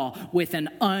we all with an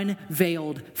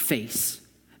unveiled face,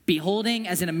 beholding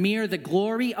as in a mirror the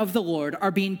glory of the Lord,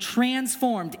 are being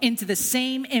transformed into the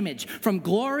same image from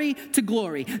glory to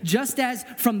glory, just as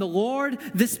from the Lord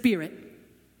the Spirit.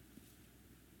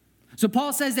 So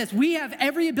Paul says this, we have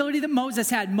every ability that Moses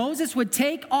had. Moses would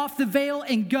take off the veil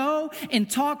and go and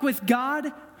talk with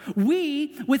God.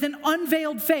 We, with an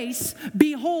unveiled face,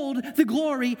 behold the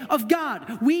glory of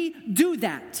God. We do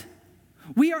that.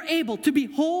 We are able to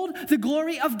behold the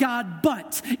glory of God,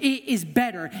 but it is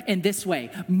better in this way.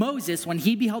 Moses, when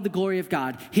he beheld the glory of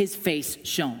God, his face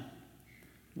shone.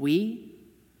 We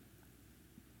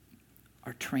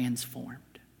are transformed.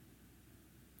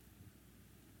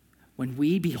 When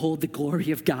we behold the glory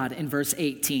of God in verse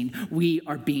 18, we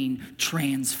are being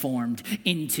transformed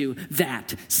into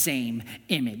that same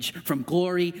image, from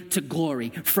glory to glory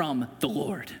from the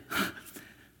Lord.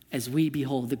 As we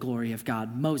behold the glory of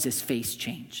God, Moses' face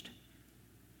changed.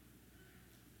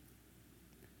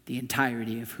 The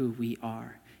entirety of who we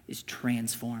are is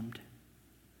transformed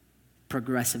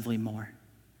progressively more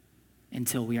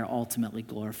until we are ultimately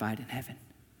glorified in heaven.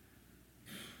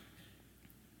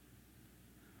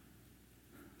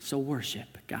 So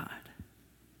worship God.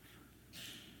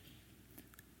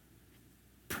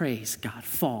 Praise God.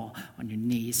 Fall on your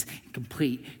knees in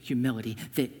complete humility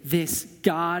that this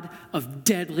God of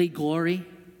deadly glory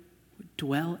would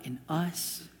dwell in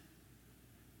us.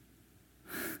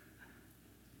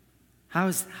 How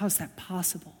is that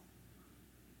possible?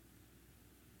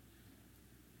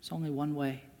 There's only one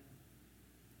way.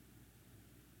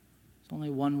 There's only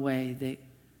one way that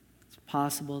it's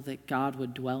possible that God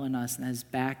would dwell in us, and that is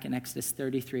back in Exodus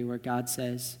 33 where God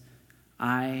says,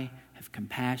 I have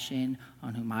compassion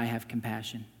on whom I have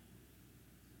compassion,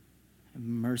 and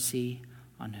mercy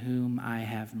on whom I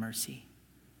have mercy.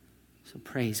 So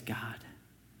praise God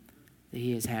that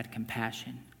he has had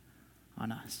compassion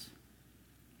on us.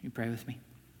 You pray with me.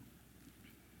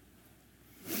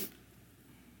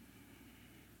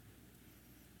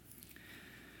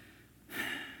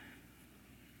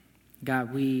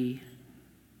 God, we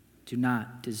do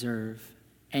not deserve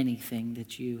anything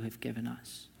that you have given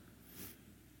us.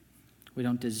 We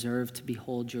don't deserve to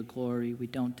behold your glory. We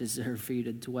don't deserve for you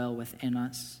to dwell within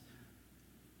us.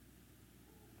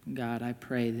 God, I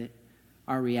pray that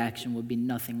our reaction would be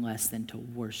nothing less than to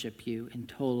worship you in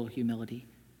total humility,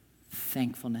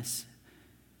 thankfulness,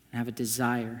 and have a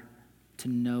desire to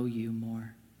know you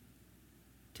more,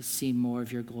 to see more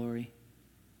of your glory.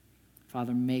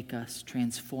 Father, make us,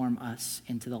 transform us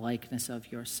into the likeness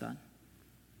of your Son.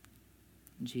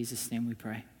 In Jesus' name we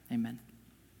pray. Amen.